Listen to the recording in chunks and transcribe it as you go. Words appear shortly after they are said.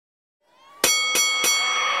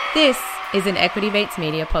This is an Equity Mates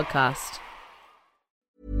Media podcast.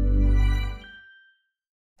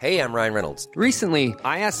 Hey, I'm Ryan Reynolds. Recently,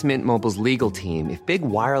 I asked Mint Mobile's legal team if big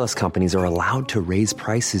wireless companies are allowed to raise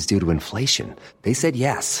prices due to inflation. They said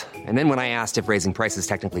yes. And then when I asked if raising prices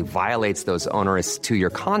technically violates those onerous two-year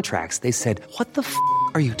contracts, they said, "What the f***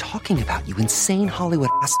 are you talking about, you insane Hollywood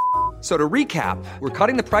ass?" So to recap, we're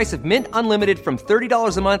cutting the price of Mint Unlimited from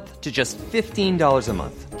 $30 a month to just $15 a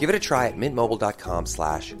month. Give it a try at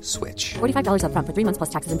mintmobile.com/switch. $45 up front for 3 months plus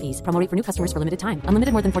taxes and fees. Promo rate for new customers for limited time.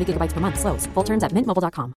 Unlimited more than 40 gigabytes per month. Slows full terms at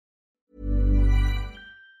mintmobile.com.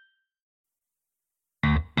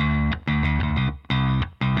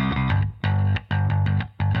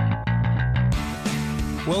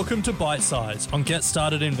 Welcome to Bitesize on Get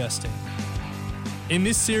Started Investing. In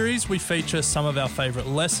this series, we feature some of our favourite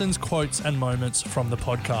lessons, quotes, and moments from the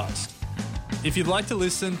podcast. If you'd like to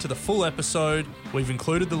listen to the full episode, we've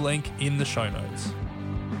included the link in the show notes.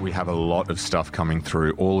 We have a lot of stuff coming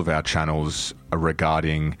through all of our channels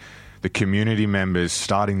regarding the community members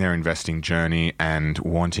starting their investing journey and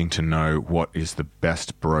wanting to know what is the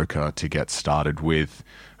best broker to get started with.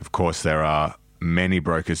 Of course, there are many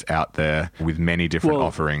brokers out there with many different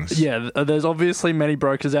offerings. Yeah, there's obviously many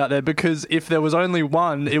brokers out there, because if there was only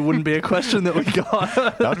one, it wouldn't be a question that we got.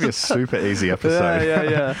 That would be a super easy episode.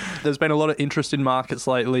 Yeah. There's been a lot of interest in markets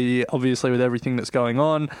lately, obviously with everything that's going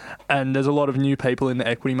on, and there's a lot of new people in the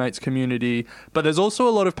Equity Mates community, but there's also a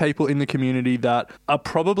lot of people in the community that are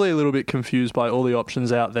probably a little bit confused by all the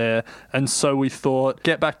options out there, and so we thought,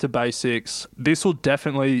 get back to basics. This will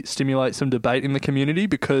definitely stimulate some debate in the community,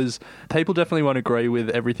 because people definitely won't agree with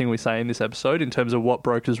everything we say in this episode in terms of what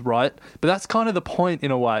broker's right, but that's kind of the point in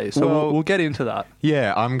a way, so we'll get into that.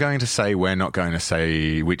 Yeah, I'm going to say we're not going to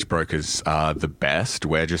say which brokers are the best.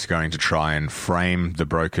 We're just going to try and frame the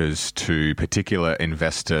brokers to particular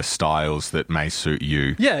investor styles that may suit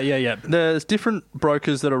you. Yeah. There's different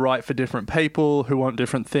brokers that are right for different people who want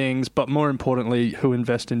different things, but more importantly, who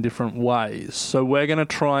invest in different ways. So we're going to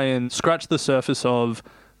try and scratch the surface of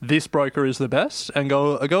this broker is the best and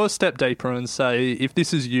go a step deeper and say, if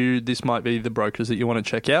this is you, this might be the brokers that you want to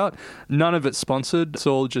check out. None of it's sponsored. It's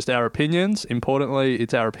all just our opinions. Importantly,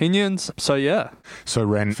 it's our opinions. So, yeah. So,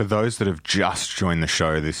 Ren, for those that have just joined the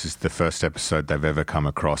show, this is the first episode they've ever come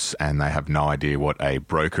across and they have no idea what a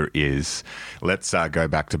broker is. Let's go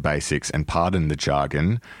back to basics and pardon the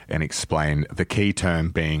jargon and explain the key term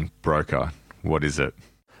being broker. What is it?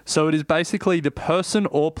 So it is basically the person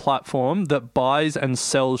or platform that buys and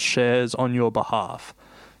sells shares on your behalf.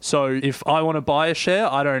 So if I want to buy a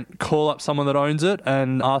share, I don't call up someone that owns it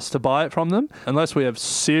and ask to buy it from them. Unless we have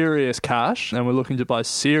serious cash and we're looking to buy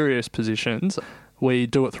serious positions, we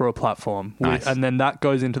do it through a platform. Nice. And then that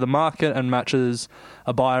goes into the market and matches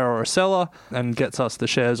a buyer or a seller and gets us the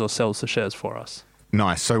shares or sells the shares for us.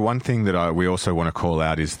 Nice. So one thing that we also want to call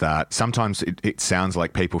out is that sometimes it sounds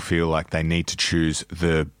like people feel like they need to choose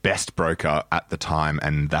the best broker at the time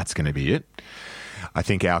and that's going to be it. I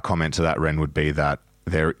think our comment to that, Ren, would be that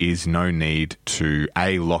there is no need to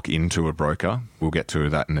lock into a broker. We'll get to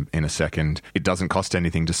that in a second. It doesn't cost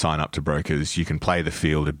anything to sign up to brokers. You can play the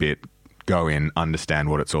field a bit, go in, understand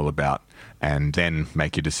what it's all about, and then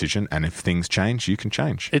make your decision. And if things change, you can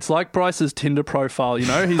change. It's like Bryce's Tinder profile, you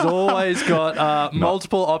know? He's always got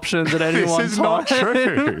multiple options at any one time. This is not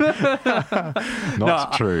true.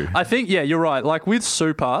 Not true. I think, yeah, you're right. Like with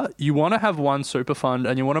super, you want to have one super fund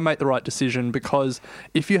and you want to make the right decision, because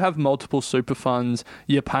if you have multiple super funds,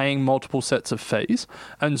 you're paying multiple sets of fees.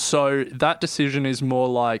 And so that decision is more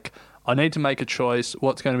like, I need to make a choice.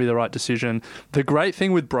 What's going to be the right decision? The great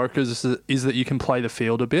thing with brokers is that you can play the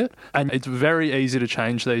field a bit, and it's very easy to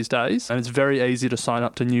change these days, and it's very easy to sign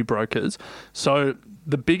up to new brokers. So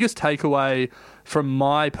the biggest takeaway from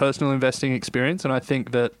my personal investing experience, and I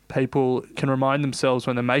think that people can remind themselves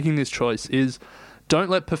when they're making this choice, is don't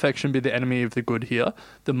let perfection be the enemy of the good here.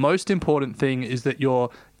 The most important thing is that you're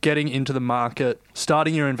getting into the market,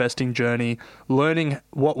 starting your investing journey, learning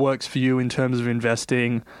what works for you in terms of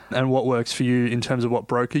investing and what works for you in terms of what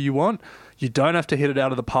broker you want. You don't have to hit it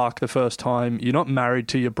out of the park the first time. You're not married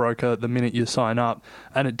to your broker the minute you sign up,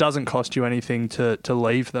 and it doesn't cost you anything to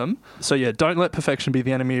leave them. So yeah, don't let perfection be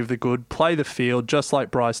the enemy of the good. Play the field just like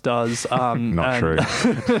Bryce does. True.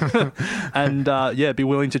 And be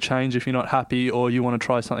willing to change if you're not happy or you want to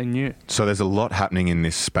try something new. So there's a lot happening in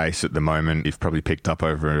this space at the moment. You've probably picked up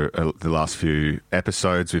over the last few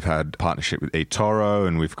episodes. We've had partnership with eToro,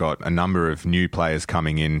 and we've got a number of new players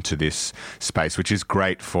coming into this space, which is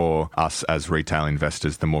great for us as retail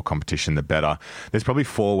investors. The more competition, the better. There's probably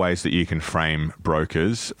 4 ways that you can frame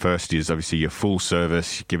brokers. First is obviously your full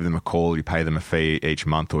service. You give them a call, you pay them a fee each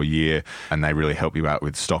month or year, and they really help you out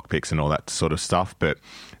with stock picks and all that sort of stuff. But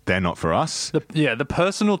they're not for us. The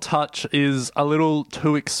personal touch is a little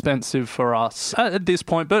too expensive for us at this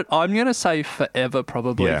point, but I'm going to say forever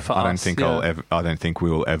probably for I don't us. think I don't think we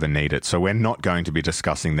will ever need it. So we're not going to be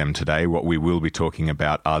discussing them today. What we will be talking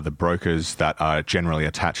about are the brokers that are generally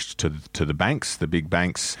attached to the banks, the big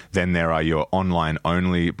banks. Then there are your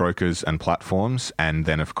online-only brokers and platforms. And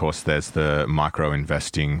then, of course, there's the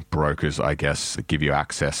micro-investing brokers, I guess, that give you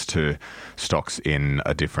access to stocks in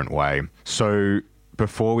a different way. So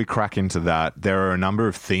before we crack into that, there are a number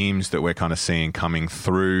of themes that we're kind of seeing coming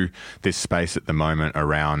through this space at the moment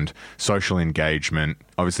around social engagement.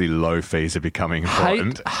 Obviously, low fees are becoming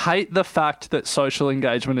important. Hate the fact that social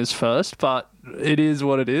engagement is first, but it is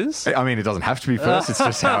what it is. I mean, it doesn't have to be first. It's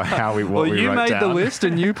just how we what we wrote down. Well, you made the list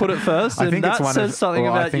and you put it first, and that says something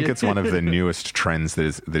about you. I think it's one of the newest trends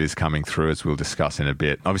that is coming through, as we'll discuss in a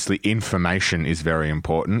bit. Obviously, information is very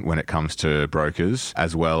important when it comes to brokers,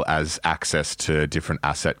 as well as access to different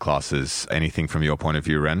asset classes. Anything from your point of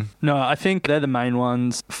view, Ren? No, I think they're the main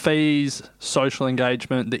ones. Fees, social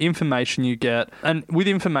engagement, the information you get. And with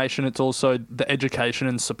information, it's also the education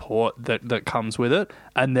and support that comes with it.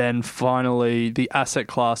 And then finally, the asset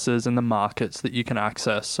classes and the markets that you can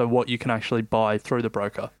access. So what you can actually buy through the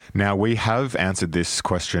broker. Now, we have answered this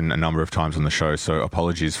question a number of times on the show, so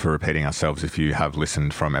apologies for repeating ourselves if you have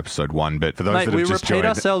listened from episode 1. But for those that have just joined... we repeat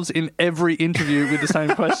ourselves in every interview with the same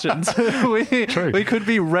questions. we could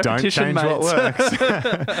be repetition mates. Don't change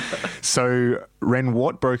what works. So, Ren,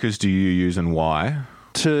 what brokers do you use and why?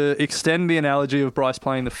 To extend the analogy of Bryce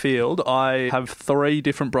playing the field, I have 3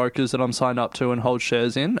 different brokers that I'm signed up to and hold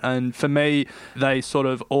shares in. And for me, they sort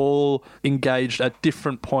of all engaged at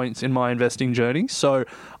different points in my investing journey. So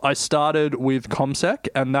I started with CommSec,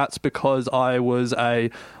 and that's because I was a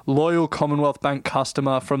loyal Commonwealth Bank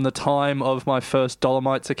customer from the time of my first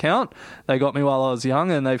Dolomites account. They got me while I was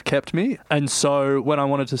young and they've kept me. And so when I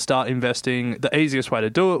wanted to start investing, the easiest way to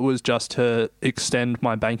do it was just to extend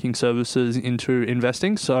my banking services into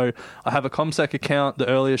investing. So I have a CommSec account. The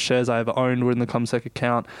earliest shares I ever owned were in the CommSec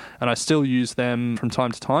account, and I still use them from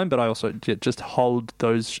time to time, but I also just hold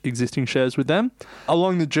those existing shares with them.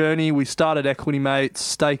 Along the journey, we started Equity Mates.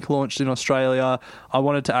 Stake launched in Australia. I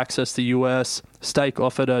wanted to access the US. Stake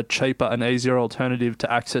offered a cheaper and easier alternative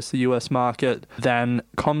to access the US market than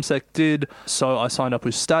CommSec did. So I signed up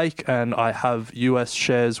with Stake, and I have US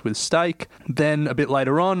shares with Stake. Then a bit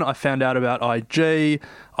later on, I found out about IG.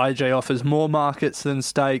 IG offers more markets than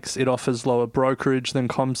Stakes. It offers lower brokerage than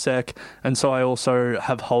CommSec. And so I also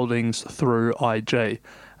have holdings through IG.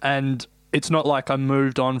 And it's not like I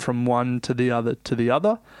moved on from one to the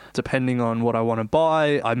other. Depending on what I want to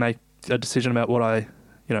buy, I make a decision about what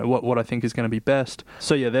I think is going to be best.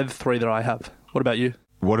 So yeah, they're the 3 that I have. What about you?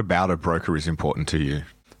 What about a broker is important to you?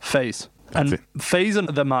 Fees. And fees and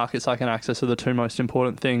the markets I can access are the 2 most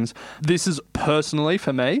important things. This is personally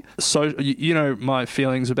for me. So, my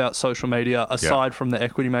feelings about social media, aside from the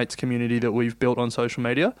Equity Mates community that we've built on social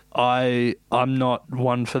media, I'm not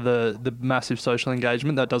one for the massive social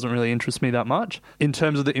engagement. That doesn't really interest me that much. In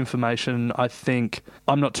terms of the information, I think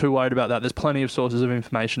I'm not too worried about that. There's plenty of sources of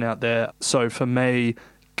information out there. So for me,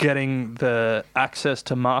 getting the access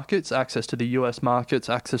to markets, access to the US markets,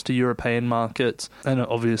 access to European markets, and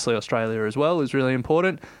obviously Australia as well is really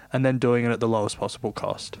important, and then doing it at the lowest possible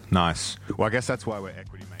cost. Nice. Well, I guess that's why we're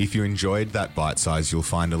Equity Mates. If you enjoyed that bite size, you'll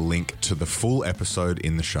find a link to the full episode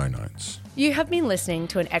in the show notes. You have been listening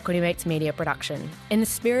to an Equity Mates Media production. In the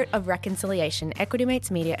spirit of reconciliation, Equity Mates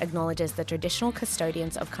Media acknowledges the traditional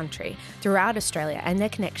custodians of country throughout Australia and their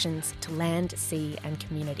connections to land, sea and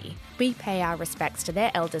community. We pay our respects to their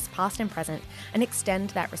elders past and present and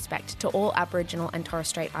extend that respect to all Aboriginal and Torres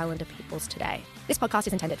Strait Islander peoples today. This podcast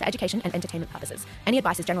is intended for education and entertainment purposes. Any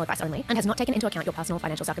advice is general advice only and has not taken into account your personal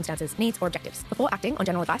financial circumstances, needs or objectives. Before acting on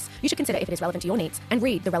general advice, you should consider if it is relevant to your needs and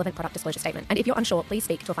read the relevant product disclosure statement. And if you're unsure, please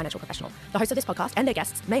speak to a financial professional. The hosts of this podcast and their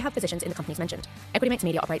guests may have positions in the companies mentioned. Equity Mates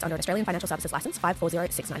Media operates under an Australian Financial Services Licence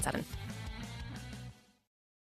 540697.